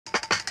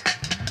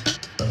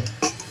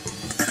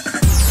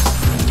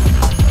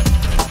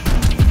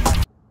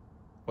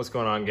What's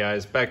going on,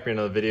 guys? Back for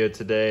another video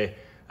today.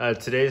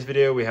 Today's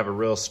video, we have a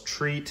real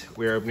treat.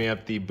 We're opening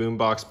up the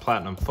BoomBox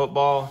Platinum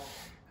Football.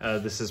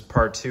 This is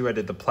part 2. I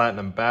did the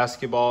Platinum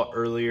Basketball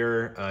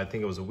earlier, I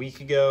think it was a week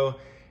ago.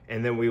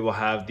 And then we will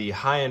have the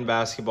high-end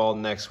basketball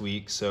next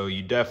week, so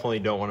you definitely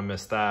don't want to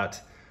miss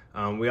that.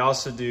 We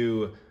also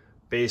do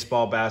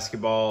baseball,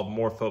 basketball,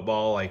 more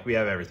football. Like, we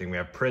have everything. We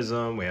have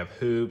Prism, we have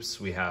hoops,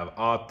 we have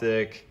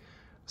optic.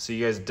 So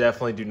you guys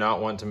definitely do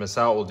not want to miss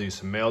out. We'll do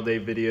some mail day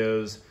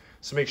videos.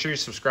 So make sure you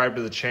subscribe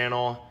to the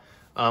channel.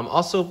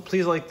 Also,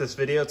 please like this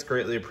video. It's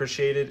greatly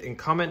appreciated. And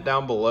comment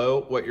down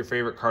below what your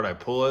favorite card I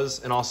pull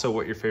is, and also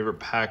what your favorite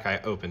pack I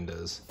opened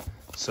is.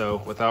 So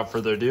without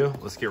further ado,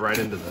 let's get right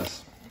into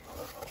this.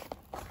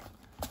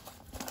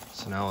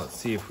 So now let's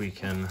see if we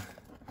can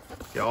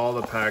get all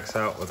the packs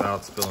out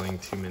without spilling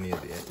too many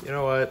of the, you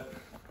know what?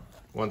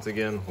 Once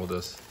again, we'll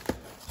just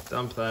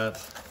dump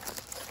that.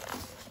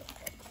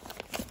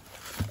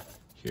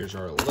 Here's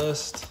our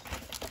list.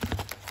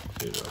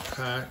 Here's our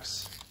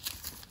packs.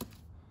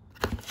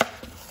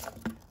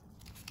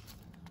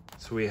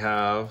 So we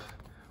have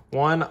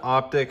one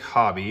Optic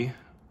Hobby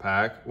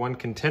pack, one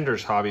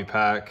Contenders Hobby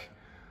pack,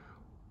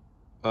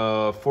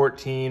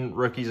 14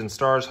 Rookies and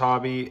Stars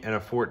Hobby, and a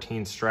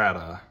 14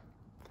 Strata.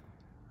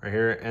 Right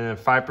here, and then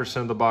 5%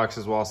 of the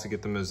boxes will also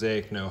get the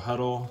Mosaic No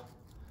Huddle.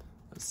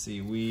 Let's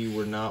see, we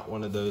were not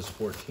one of those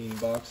 14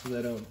 boxes,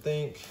 I don't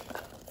think.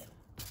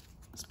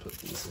 Let's put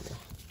these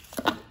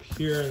up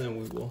here, and then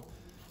we will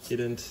get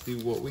into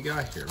what we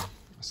got here.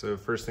 So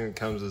first thing that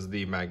comes is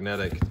the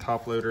magnetic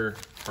top loader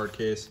hard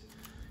case.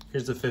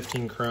 Here's the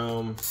 15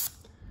 chrome.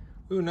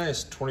 Ooh,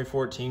 nice,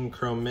 2014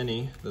 chrome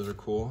mini. Those are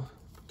cool.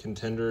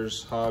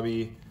 Contenders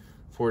Hobby,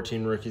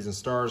 14 Rookies and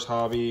Stars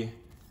Hobby,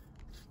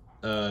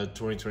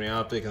 2020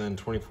 Optic, and then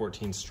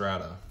 2014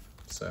 Strata.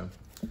 So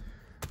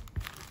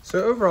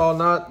overall,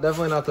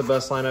 definitely not the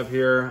best lineup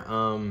here.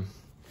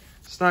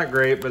 It's not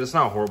great, but it's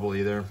not horrible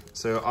either.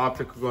 So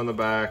Optic will go in the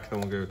back, then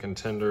we'll go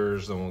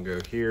Contenders, then we'll go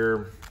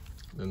here,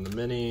 then the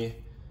mini.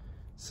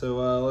 So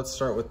let's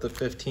start with the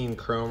 15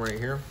 chrome right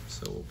here.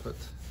 So we'll put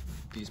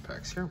these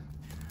packs here.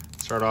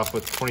 Start off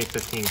with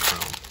 2015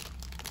 chrome.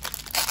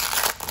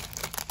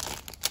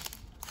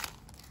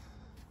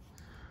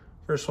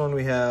 First one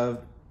we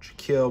have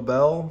Shaquille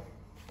Bell,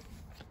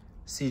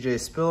 CJ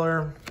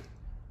Spiller,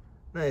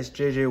 nice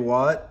JJ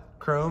Watt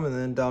chrome, and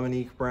then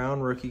Dominique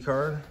Brown rookie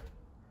card.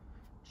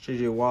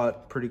 JJ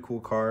Watt, pretty cool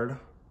card.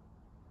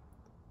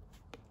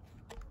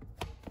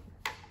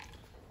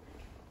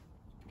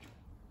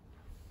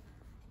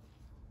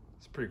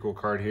 It's a pretty cool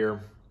card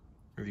here,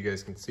 if you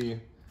guys can see.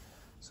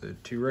 So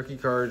 2 rookie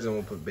cards, and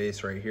we'll put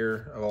base right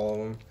here of all of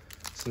them.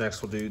 So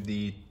next we'll do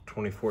the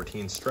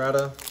 2014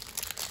 Strata.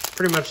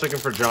 Pretty much looking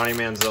for Johnny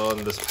Manziel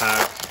in this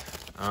pack.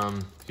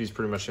 He's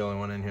pretty much the only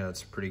one in here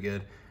that's pretty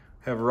good.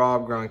 We have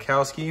Rob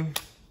Gronkowski.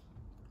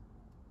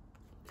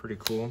 Pretty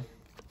cool.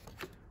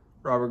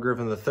 Robert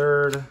Griffin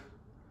III.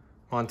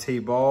 Monte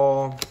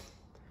Ball.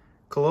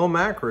 Khalil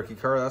Mack rookie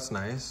card, that's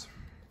nice.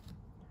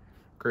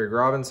 Greg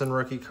Robinson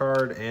rookie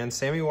card, and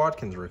Sammy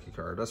Watkins rookie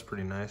card. That's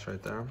pretty nice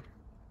right there.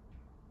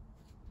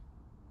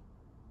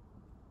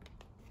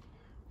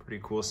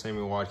 Pretty cool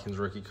Sammy Watkins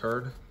rookie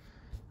card.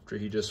 After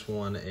he just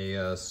won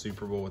a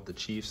Super Bowl with the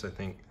Chiefs, I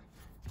think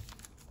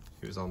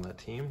he was on that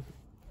team.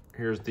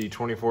 Here's the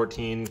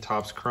 2014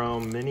 Topps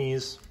Chrome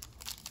Minis.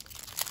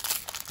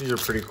 These are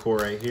pretty cool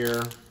right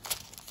here.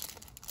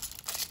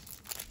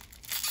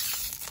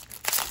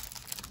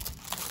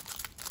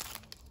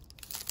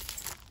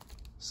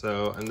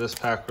 So in this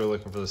pack, we're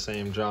looking for the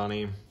same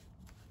Johnny.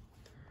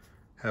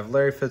 Have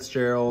Larry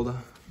Fitzgerald.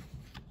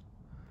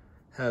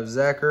 Have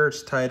Zach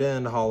Ertz tight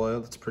end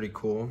holo. That's pretty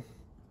cool.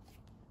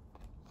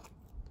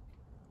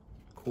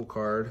 Cool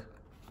card.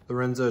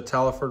 Lorenzo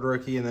Talaford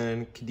rookie, and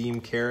then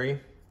Kadeem Carey,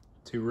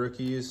 2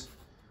 rookies.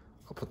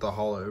 I'll put the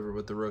holo over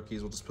with the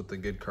rookies. We'll just put the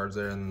good cards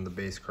there and then the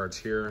base cards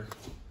here.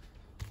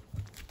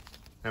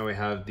 Now we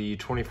have the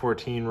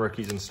 2014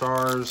 Rookies and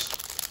Stars.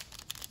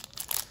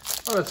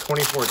 A lot of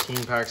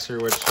 2014 packs here,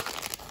 which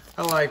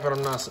I like, but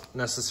I'm not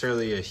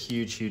necessarily a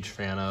huge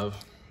fan of.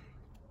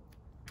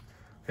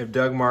 We have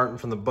Doug Martin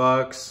from the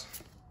Bucks,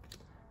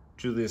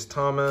 Julius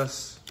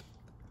Thomas.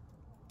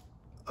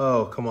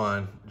 Oh, come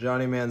on,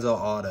 Johnny Manziel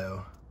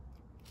auto.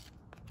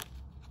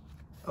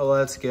 Oh,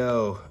 let's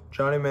go.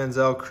 Johnny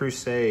Manziel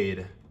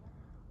Crusade.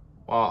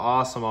 Wow,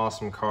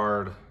 awesome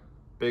card.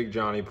 Big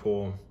Johnny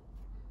pull.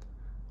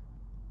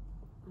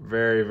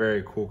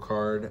 Very cool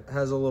card. It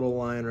has a little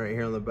line right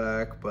here on the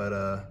back, but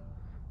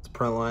it's a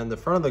print line. The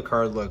front of the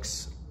card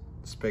looks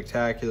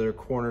spectacular.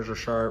 Corners are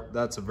sharp.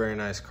 That's a very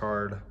nice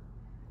card.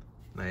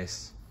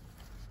 Nice.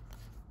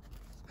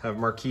 Have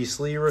Marquise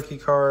Lee rookie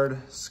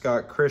card,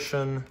 Scott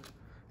Christian,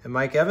 and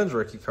Mike Evans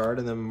rookie card,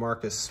 and then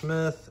Marcus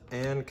Smith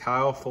and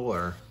Kyle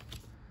Fuller.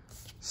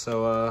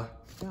 So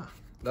yeah,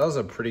 that was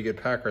a pretty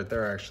good pack right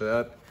there, actually.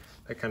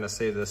 That kind of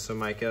saved this. So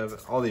Mike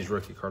Evans, all these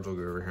rookie cards will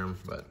go over here,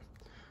 but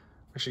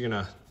I'm actually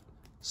gonna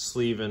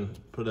sleeve and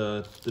put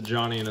the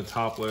Johnny in a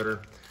top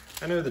loader.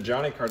 I know the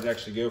Johnny cards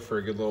actually go for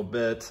a good little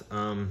bit.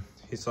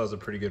 He still has a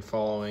pretty good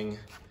following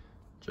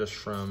just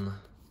from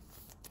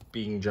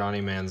being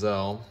Johnny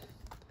Manziel.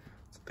 I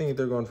think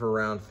they're going for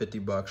around 50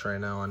 bucks right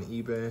now on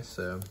eBay,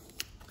 so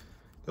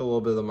get a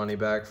little bit of the money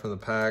back from the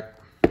pack.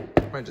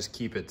 Might just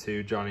keep it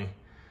too. Johnny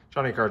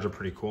cards are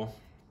pretty cool.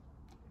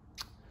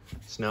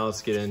 So now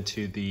let's get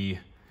into the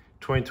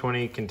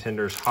 2020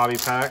 Contenders Hobby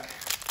Pack.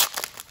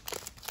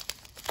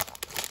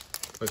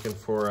 Looking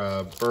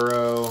for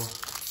Burrow,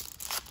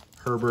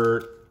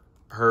 Herbert,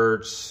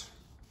 Hurts,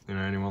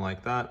 anyone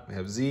like that. We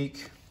have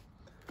Zeke,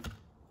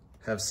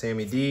 have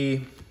Sammy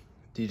D,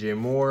 DJ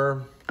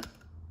Moore,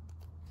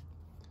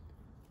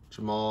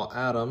 Jamal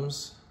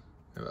Adams.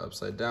 We have an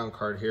upside down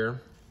card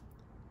here.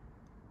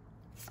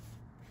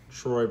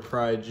 Troy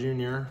Pride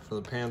Jr. for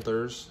the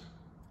Panthers.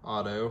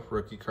 Auto,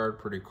 rookie card,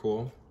 pretty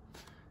cool.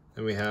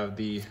 Then we have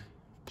the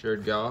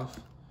Jared Goff.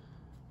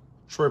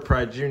 Troy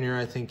Pride Jr.,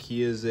 I think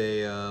he is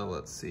a,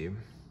 let's see.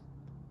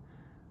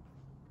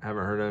 I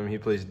haven't heard of him. He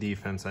plays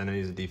defense. I know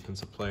he's a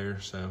defensive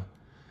player, so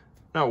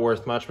not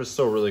worth much, but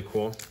still really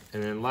cool.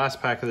 And then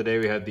last pack of the day,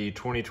 we had the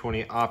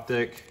 2020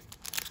 Optic.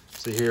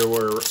 So here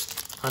we're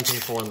hunting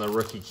for one of the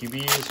rookie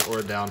QBs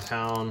or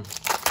downtown.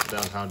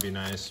 Downtown would be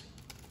nice.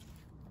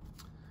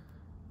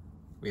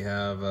 We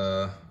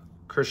have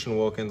Christian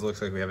Wilkins,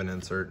 looks like we have an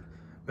insert.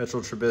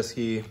 Mitchell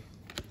Trubisky,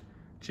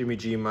 Jimmy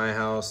G, My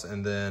House,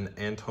 and then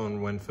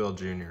Antoine Winfield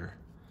Jr.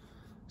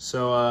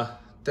 So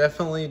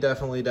definitely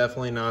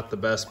not the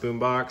best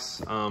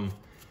BoomBox.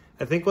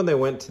 I think when they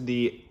went to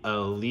the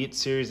Elite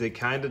Series, they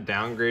kind of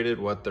downgraded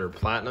what their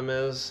Platinum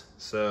is.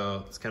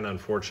 So it's kind of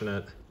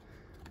unfortunate,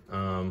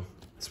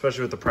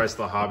 especially with the price of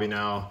the hobby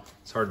now.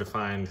 It's hard to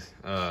find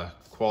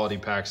quality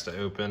packs to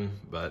open,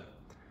 but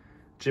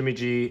Jimmy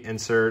G,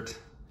 insert.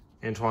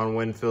 Antoine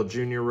Winfield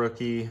Jr.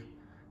 rookie.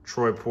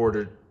 Troy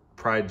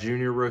Pride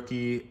Jr.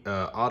 rookie,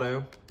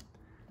 auto.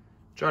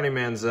 Johnny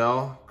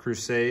Manziel,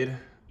 Crusade.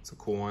 It's a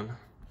cool one.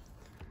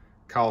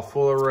 Kyle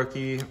Fuller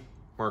rookie.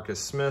 Marcus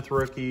Smith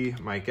rookie.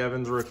 Mike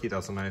Evans rookie.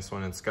 That's a nice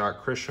one. And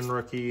Scott Christian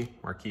rookie.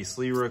 Marquise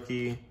Lee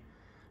rookie.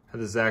 Had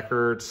the Zach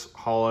Ertz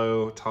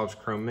Hollow Topps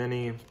Chrome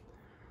Mini.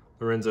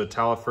 Lorenzo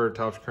Taliford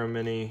Topps Chrome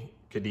Mini.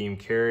 Kadeem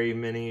Carey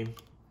Mini.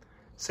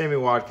 Sammy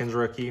Watkins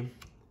rookie.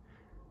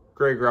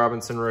 Greg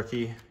Robinson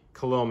rookie.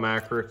 Khalil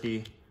Mack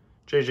rookie.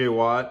 JJ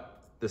Watt.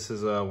 This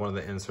is one of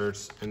the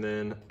inserts. And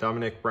then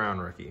Dominic Brown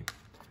rookie.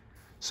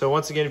 So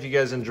once again, if you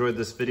guys enjoyed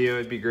this video,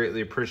 it'd be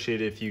greatly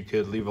appreciated if you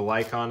could leave a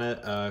like on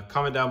it.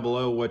 Comment down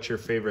below what your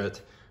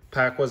favorite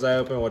pack was I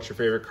opened, what your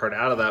favorite card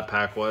out of that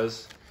pack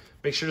was.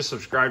 Make sure to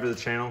subscribe to the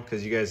channel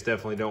because you guys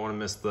definitely don't want to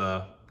miss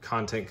the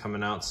content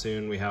coming out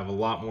soon. We have a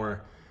lot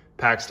more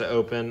packs to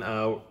open.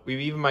 We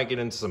even might get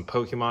into some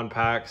Pokemon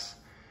packs.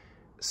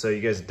 So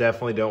you guys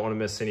definitely don't want to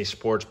miss any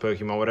sports,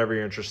 Pokemon, whatever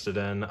you're interested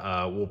in.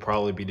 We'll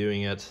probably be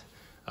doing it.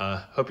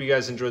 Hope you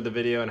guys enjoyed the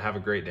video and have a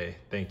great day.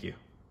 Thank you.